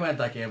it. I went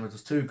that game. It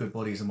was two good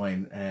buddies of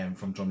mine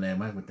from Drumlane.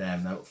 Went with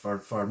them. Now,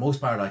 for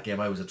most part of that game,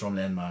 I was a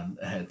Drumlane man,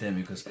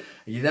 Demi, because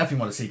you definitely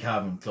want to see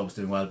Cavan clubs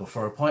doing well. But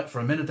for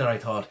a minute there, I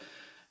thought,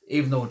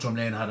 even though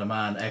Drumlane had a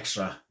man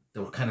extra, they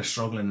were kind of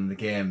struggling in the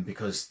game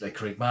because like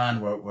Craigman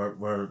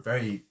were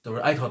very.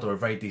 I thought they were a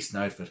very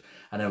decent outfit.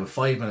 And then with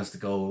 5 minutes to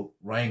go,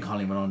 Ryan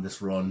Connolly went on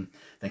this run,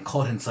 then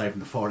cut inside from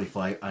the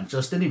 45, and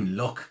just didn't even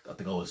look at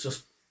the goals.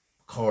 Just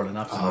curling,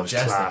 absolutely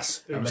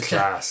majestic. It was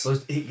class.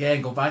 But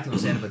again, go back to what I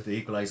was saying about the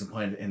equalising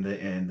point in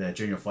the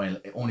junior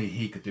final. Only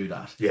he could do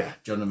that. Yeah.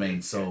 Do you know what I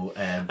mean? So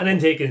and then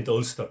taking it to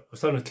Ulster. I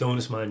was talking to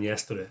Clonus Man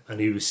yesterday, and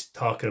he was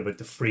talking about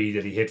the free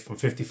that he hit from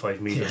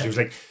 55 metres. He was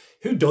like,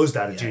 who does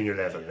that at junior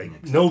level?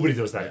 Like nobody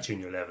does that at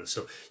junior level.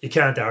 So you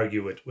can't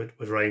argue with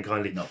Ryan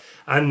Connolly. No.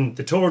 And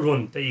the third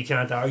one that you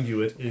can't argue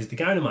with is the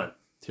Gowna man.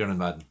 Tiernan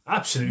Madden.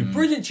 Absolutely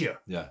brilliant year.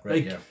 Yeah.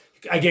 Great,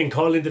 again,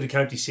 called into the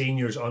county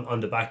seniors on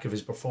the back of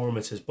his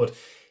performances, but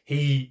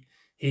he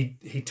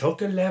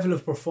took a level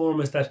of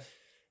performance that,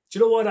 do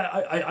you know what,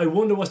 I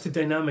wonder what's the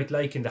dynamic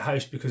like in the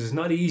house, because it's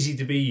not easy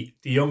to be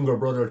the younger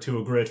brother to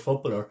a great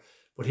footballer,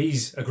 but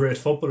he's a great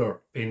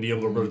footballer being the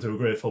younger brother to a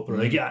great footballer.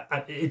 Like,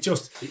 it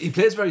just... He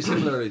plays very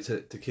similarly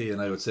to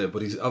Keane, I would say,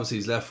 but he's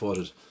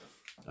left-footed,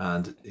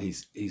 and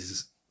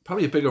he's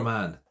probably a bigger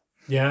man.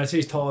 Yeah, I'd say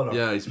he's taller.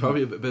 Yeah, he's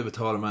probably a bit of a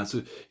taller man.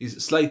 So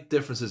he's slight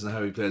differences in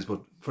how he plays, but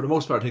for the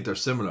most part, I think they're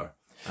similar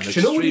and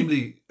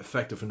extremely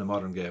effective in the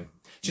modern game.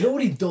 Do you know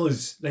what he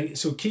does? Like,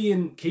 so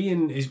Keane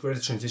is great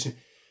at transition.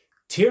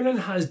 Tiernan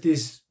has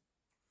this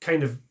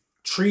kind of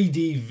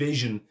 3D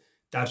vision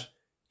that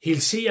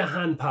he'll see a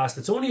hand pass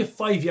that's only a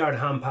 5-yard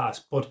hand pass,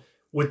 but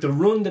with the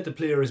run that the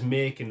player is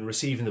making,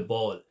 receiving the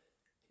ball,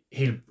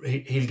 he'll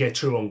get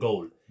through on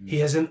goal. He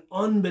has an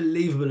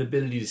unbelievable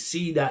ability to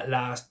see that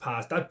last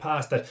pass, that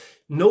pass that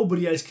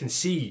nobody else can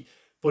see,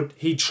 but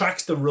he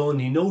tracks the run,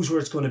 he knows where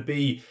it's going to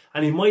be,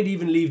 and he might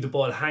even leave the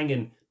ball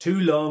hanging too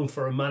long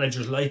for a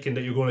manager's liking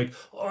that you're going like,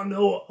 oh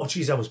no, oh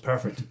geez, that was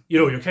perfect. You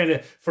know, you're kind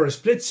of, for a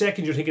split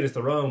second, you're thinking it's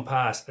the wrong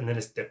pass, and then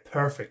it's the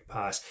perfect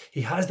pass.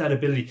 He has that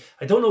ability.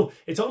 I don't know,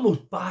 it's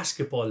almost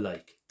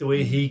basketball-like, the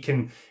way he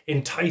can,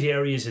 in tight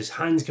areas, his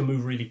hands can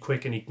move really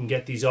quick and he can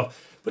get these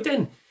off. But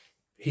then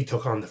he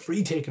took on the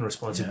free-taking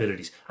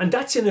responsibilities. Yeah. And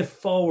that's in a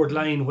forward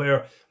line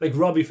where, like,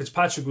 Robbie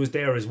Fitzpatrick was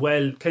there as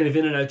well, kind of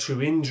in and out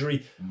through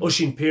injury.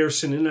 Oisin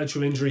Pearson, in and out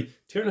through injury.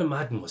 Tiernan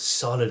Madden was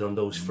solid on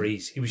those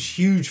frees. He was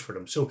huge for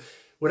them. So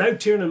without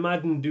Tiernan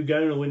Madden, do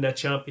Gowna win that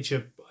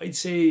championship? I'd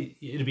say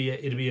it'd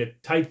be a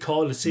tight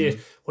call to say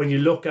it when you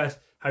look at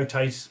how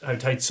tight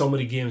some of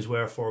the games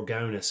were for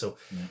Gowna. So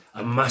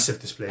a massive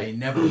display. He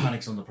never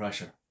panics under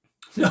pressure.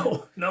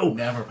 No.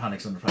 Never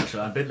panics under pressure.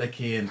 A bit like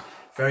Keane.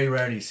 Very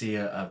rarely see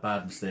a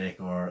bad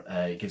mistake or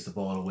he gives the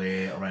ball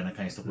away around that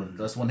kind of stuff. But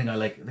that's one thing I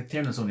like. Like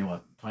Tiernan's only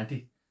what,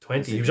 20?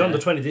 20. He was on the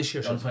 20 this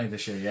year. On the 20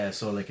 this year, yeah.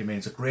 So like, I mean,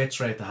 it's a great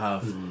trait to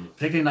have,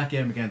 particularly in that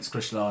game against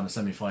Crishlaw in the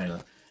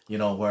semi-final. You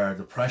know, where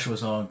the pressure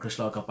was on,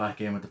 Crishlaw got back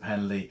in with the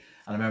penalty,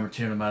 and I remember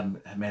Tiernan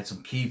Madden had made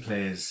some key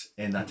plays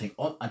in that thing.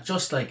 And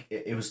just like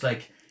it was the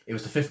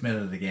 5th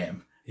minute of the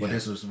game. But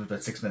this was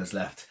about 6 minutes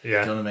left.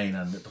 Yeah. Do you know what I mean?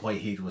 And the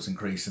white heat was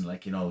increasing,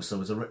 like, you know.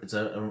 So it's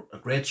a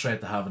great trait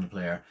to have in a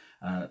player.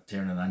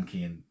 Tiernan and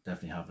Keane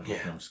definitely have it.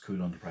 Yeah. It's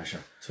cool under pressure.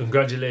 So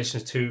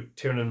congratulations to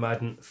Tiernan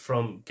Madden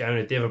from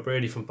Gowna, David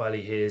Brady from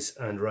Ballyhaise,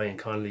 and Ryan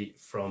Connolly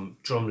from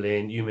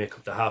Drumlane. You make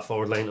up the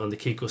half-forward line on the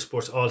Kiko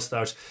Sports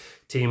All-Stars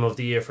Team of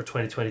the Year for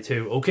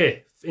 2022.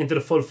 Okay, into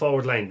the full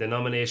forward line. The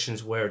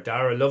nominations were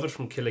Dara Lovett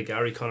from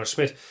Killygarry, Connor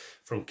Smith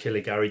from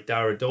Killygarry,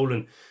 Dara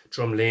Dolan,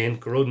 Drumlane,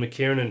 Garrod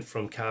McKiernan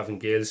from Cavan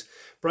Gales,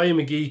 Brian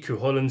McGee,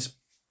 Cuhullins,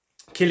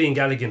 Killian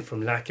Galligan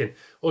from Lacken,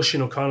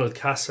 Oisin O'Connell,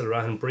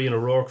 Castlerahan, Brian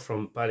O'Rourke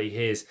from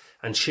Ballyhaise,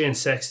 and Shane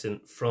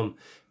Sexton from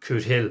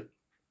Cootehill.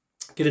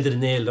 Get into the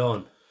nailed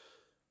on.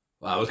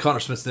 Wow, well, Connor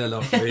Smith's nailed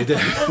on for me.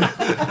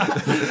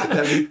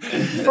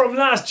 From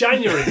last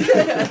January.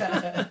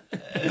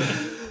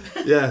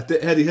 Yeah,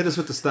 Eddie hit us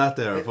with the stat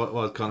there of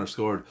what Connor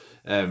scored.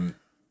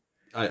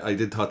 I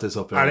did tot this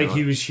up. I think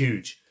he was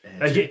huge.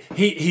 Like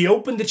he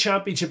opened the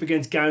championship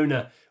against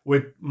Gowna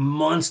with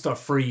monster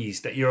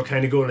frees that you're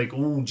kind of going like,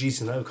 oh,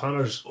 geez, now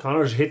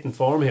Connor's hitting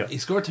form here. He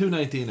scored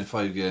 219 in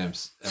 5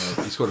 games.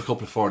 He scored a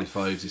couple of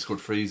 45s. He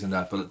scored frees in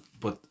that,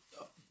 but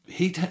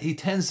he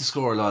tends to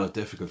score a lot of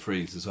difficult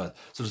frees as well.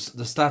 So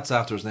the stats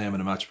after his name in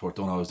the match report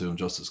don't always do him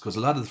justice, because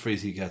a lot of the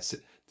frees he gets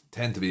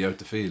tend to be out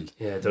the field.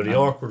 Yeah, they're the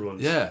awkward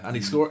ones. Yeah, and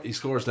he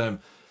scores them.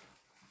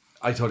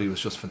 I thought he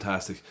was just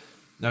fantastic.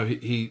 Now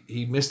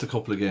he missed a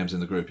couple of games in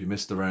the group. He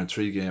missed the round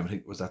 3 game. I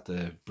think it was at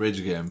the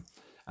Bridge game,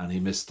 and he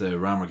missed the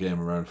Rammer game in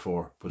round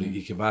 4. But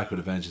he came back with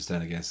a vengeance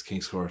then against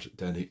Kingscourt.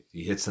 Then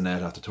he hits the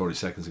net after 30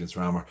 seconds against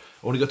Rammer.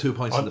 Only got 2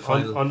 points in the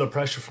final. Under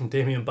pressure from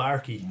Damien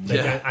Barkey.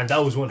 And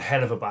that was one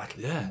hell of a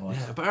battle. Yeah.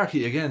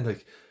 Barkey, again,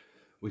 like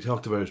we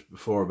talked about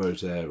before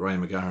about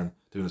Ryan McGahern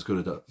doing as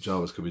good a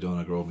job as could be done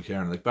on Grove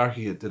McCarran. Like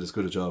Barkey did as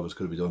good a job as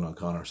could be done on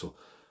Connor. So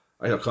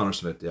I got Connor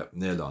Smith,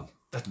 nailed on.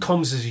 That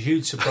comes as a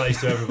huge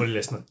surprise to everybody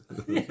listening.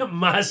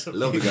 Massive. I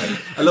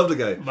love the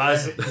guy.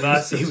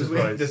 Massive He was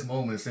waiting surprise. this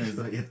moment as soon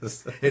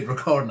as he hit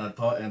record on that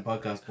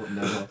podcast button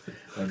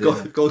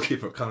there.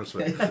 Goalkeeper Connor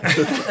Smith.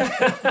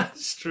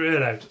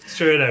 Straight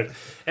out.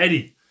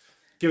 Eddie,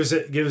 give us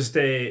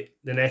the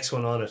next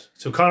one on it.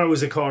 So Connor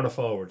was a corner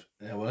forward.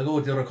 Yeah, well, I go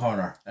with the other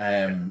corner.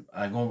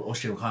 I go with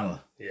Oisin O'Connell.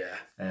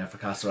 Yeah. For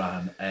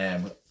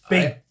Castlerahan.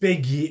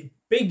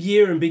 Big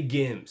year and big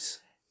games.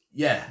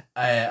 Yeah,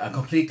 a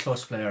complete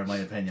clutch player in my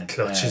opinion.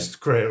 Clutch is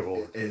great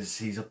role.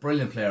 He's a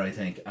brilliant player, I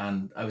think.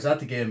 And I was at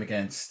the game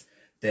against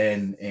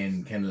Den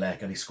in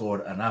Kinloch, and he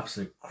scored an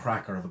absolute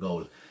cracker of a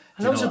goal.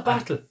 And that was a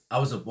battle. It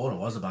was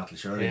a battle,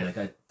 surely. Yeah.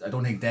 Like I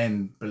don't think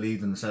Den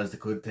believed in themselves they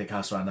could take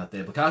Castlerahan that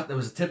day. But it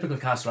was a typical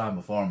Castlerahan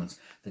performance.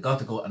 They got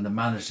to go and they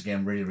managed the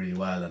game really, really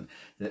well. And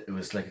it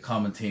was like a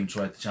common theme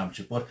throughout the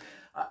championship. But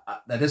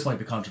now this might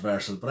be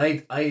controversial, but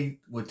I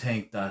would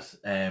think that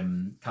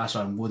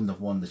Castlerahan wouldn't have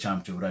won the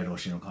championship without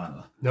Oisin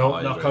O'Connell. No,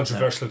 not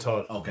controversial at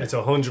all. Okay. It's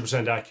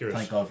 100% accurate.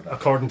 Thank God for that.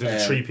 According to the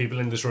 3 people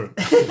in this room.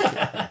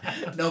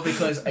 No,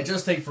 because I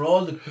just think for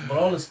all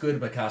that's good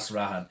about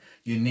Castlerahan,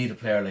 you need a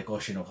player like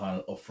Oisin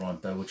O'Connell up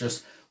front that would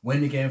just win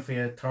the game for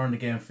you, turn the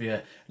game for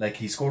you. Like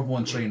he scored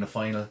 1-3 in the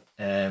final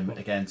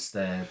against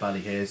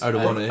Ballyhaise out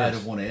of 1-8. Out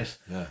of 1-8.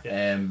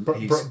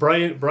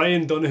 Yeah.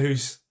 Brian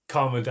Donoghue's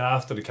comment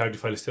after the county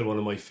final is still one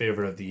of my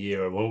favourite of the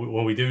year.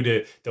 When we do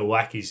the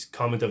wackies,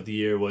 comment of the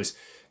year was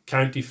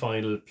county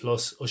final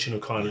plus Oisin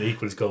O'Connell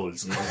equals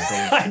goals.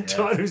 I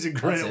thought it was a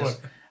great one.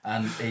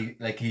 And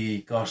he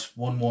got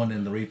 1-1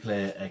 in the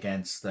replay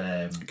against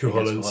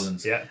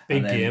Cuchulainn. Yeah,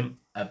 big game.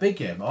 A big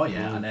game, oh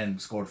yeah, and then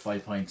scored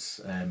 5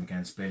 points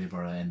against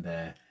Ballyborough in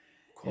the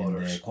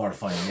quarter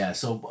final. Yeah,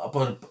 so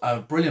but a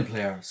brilliant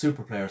player,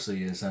 super player, so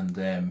he is,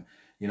 and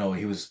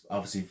he was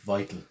obviously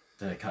vital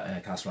to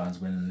Castlerahan's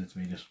win in the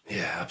intermediate.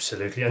 Yeah,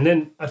 absolutely. And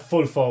then at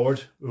full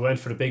forward, we went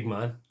for the big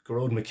man,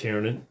 Gearóid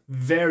McKiernan.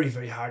 Very,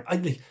 very hard.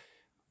 I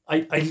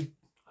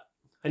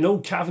know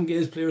Cavan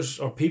Gales players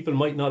or people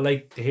might not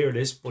like to hear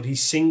this, but he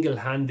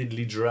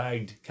single-handedly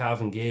dragged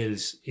Cavan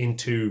Gales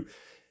into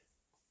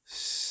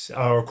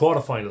our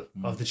quarterfinal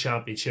of the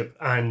championship,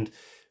 and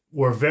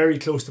we're very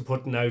close to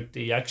putting out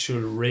the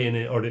actual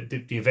reigning or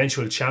the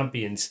eventual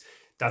champions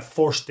that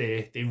first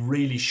day. They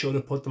really should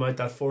have put them out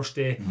that first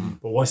day,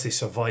 but once they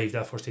survived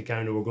that first day,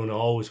 Garner were going to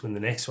always win the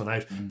next one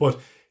out. But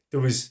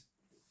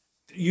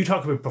you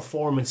talk about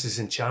performances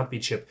in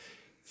championship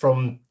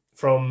from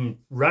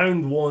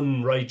round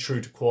 1 right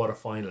through to quarter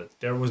final.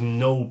 There was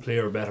no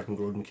player better than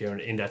Gearóid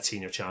McKiernan in that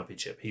senior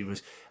championship. He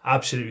was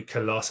absolutely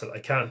colossal. I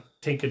can't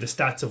think of the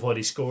stats of what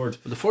he scored.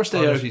 Well, the first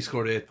day out he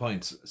scored 8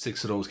 points.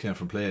 6 of those came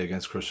from play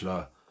against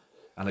Crushlaw,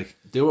 and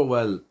they were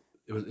well.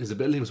 His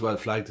ability was well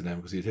flagged to them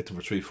because he had hit them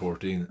for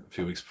 3-14 a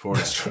few weeks before.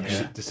 That's true.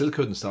 Yeah. They still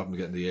couldn't stop him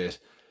getting the 8.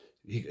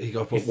 He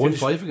got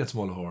 1-5 against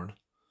Mullahorn.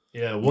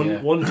 Yeah,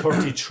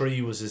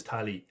 133 was his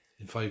tally.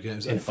 In 5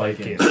 games. In 5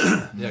 games.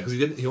 Yeah, because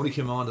he only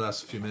came on the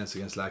last few minutes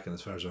against Lacken,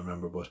 as far as I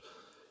remember. But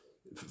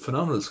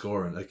phenomenal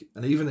scoring.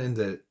 And even in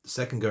the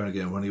second Garner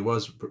game, when he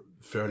was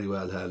fairly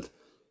well held,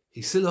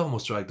 he still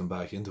almost dragged them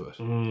back into it.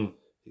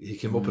 He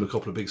came up with a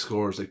couple of big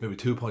scores, like maybe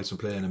 2 points from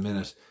play in a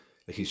minute.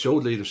 Like he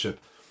showed leadership.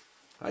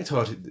 I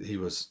thought he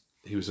was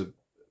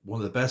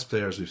one of the best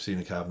players we've seen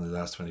in Cavan in the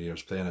last 20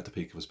 years, playing at the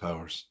peak of his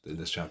powers in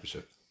this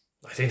championship.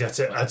 I think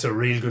that's a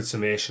real good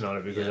summation on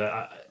it, because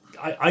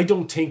I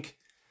don't think,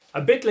 a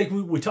bit like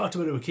we talked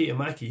about it with Keaton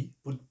Mackey,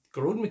 but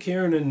Gearóid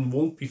McKiernan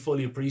won't be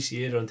fully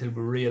appreciated until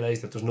we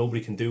realise that there's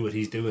nobody can do what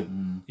he's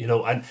doing.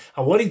 And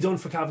what he's done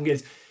for Cavan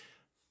Gales,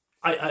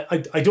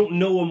 I don't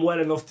know him well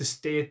enough to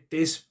state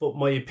this, but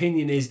my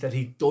opinion is that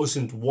he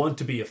doesn't want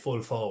to be a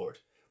full forward.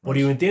 But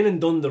he went in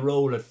and done the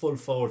role at full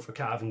forward for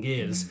Cavan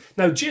Gales.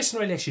 Now, Jason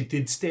Riley actually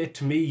did state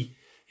to me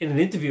in an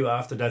interview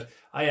after that,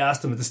 I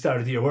asked him at the start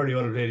of the year, where do you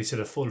want to play? He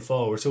said a full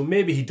forward. So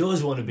maybe he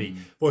does want to be.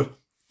 But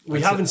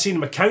we haven't seen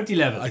him at county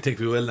level. I think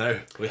we will now.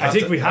 We have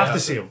to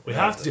see him. We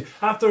have to.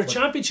 After a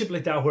championship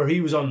like that where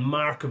he was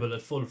unmarkable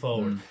at full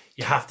forward,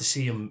 you have to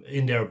see him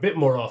in there a bit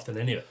more often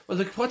anyway. Well,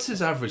 what's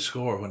his average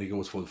score when he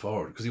goes full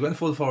forward? Because he went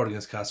full forward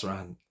against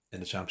Castlerahan in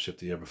the championship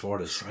the year before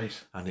this,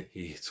 right? And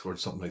he scored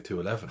something like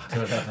 211.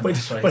 By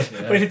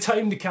the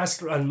time the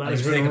Castlerahan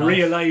management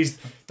realised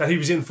that he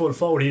was in full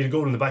forward, he had a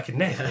goal in the back of the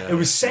net. It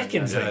was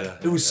seconds.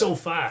 It was so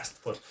fast.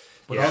 But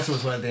also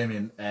as well,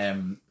 Damien,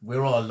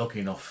 we're all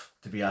lucky enough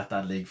to be at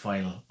that league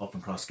final up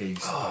in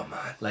Crosskeys. Oh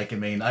man! Like, I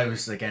mean, I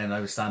was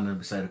standing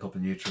beside a couple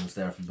of neutrals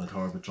there from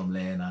Baltorba,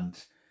 Drumlane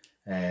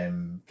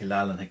and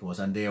Kildallan, I think it was,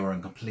 and they were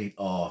in complete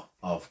awe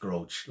of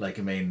Gearóid. Like,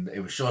 I mean, it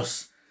was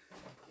just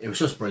it was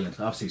just brilliant,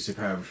 absolutely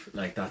superb.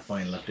 Like that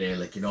final day,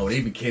 like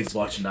even kids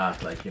watching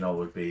that, like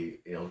would be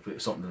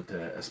something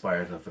to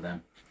aspire to for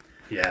them.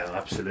 Yeah,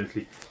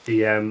 absolutely.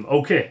 The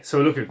okay,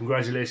 so look,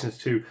 congratulations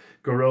to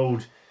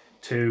Garrod,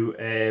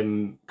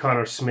 to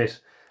Connor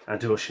Smith, and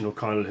to Oisín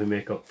O'Connell, who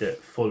make up the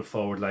full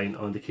forward line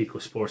on the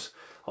Kiko Sports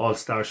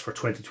All-Stars for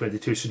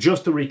 2022. So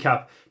just to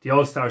recap, the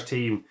All-Stars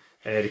team,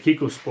 the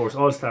Kiko Sports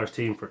All-Stars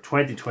team for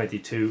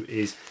 2022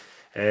 is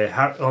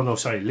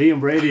Liam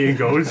Brady in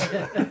goals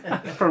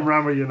from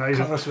Rammer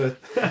United.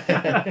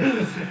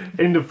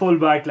 In the full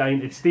back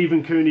line, it's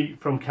Stephen Cooney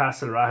from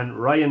Castlerahan,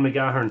 Ryan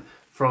McGahern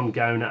from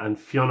Gowna, and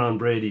Fionnan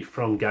Brady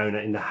from Gowna.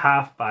 In the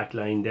half back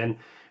line, then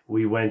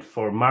we went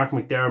for Mark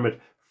McDermott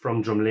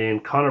from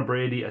Drumlane, Conor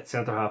Brady at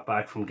centre half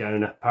back from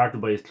Gowna,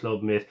 partnered by his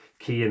club mate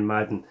Cian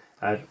Madden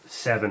at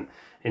 7.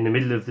 In the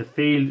middle of the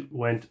field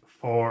went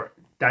for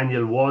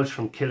Daniel Walsh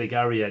from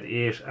Killigarry at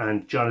 8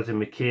 and Jonathan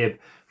McCabe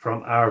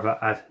from Arva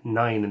at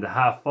 9. In the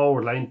half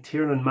forward line,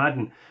 Tiernan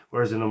Madden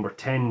wears the number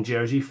 10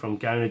 jersey from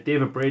Gowna,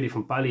 David Brady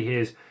from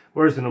Ballyhaise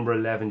wears the number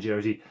 11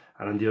 jersey,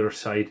 and on the other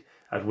side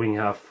at wing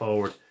half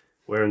forward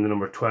wearing the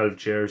number 12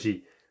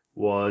 jersey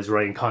was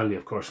Ryan Connolly,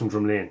 of course, from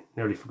Drumlane.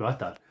 Nearly forgot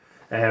that.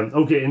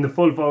 Okay, in the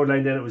full forward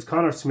line then it was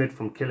Conor Smith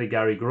from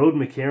Killigarry, Garrod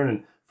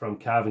McKiernan from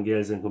Cavan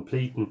Gales, and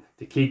completing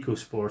the Kiko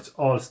Sports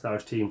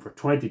All-Stars team for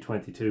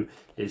 2022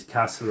 is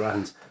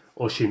Castlerahan's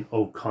Oisín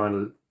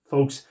O'Connell.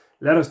 Folks,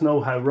 let us know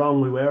how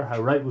wrong we were,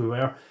 how right we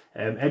were.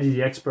 Eddie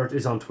the Expert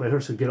is on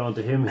Twitter, so get on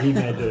to him. He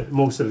made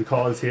most of the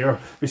calls here.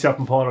 Myself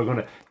and Paul are going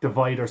to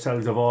divide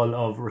ourselves of all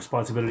of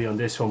responsibility on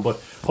this one, but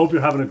hope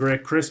you're having a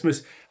great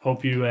Christmas.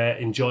 Hope you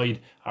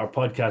enjoyed our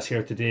podcast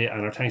here today,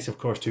 and our thanks of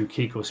course to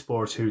Kiko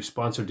Sports, who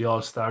sponsored the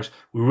All-Stars.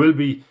 We will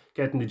be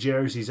getting the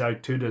jerseys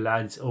out to the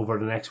lads over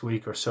the next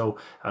week or so,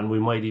 and we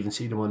might even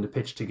see them on the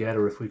pitch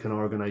together if we can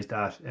organise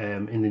that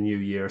in the new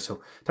year. So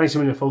thanks a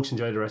million, folks.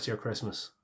 Enjoy the rest of your Christmas.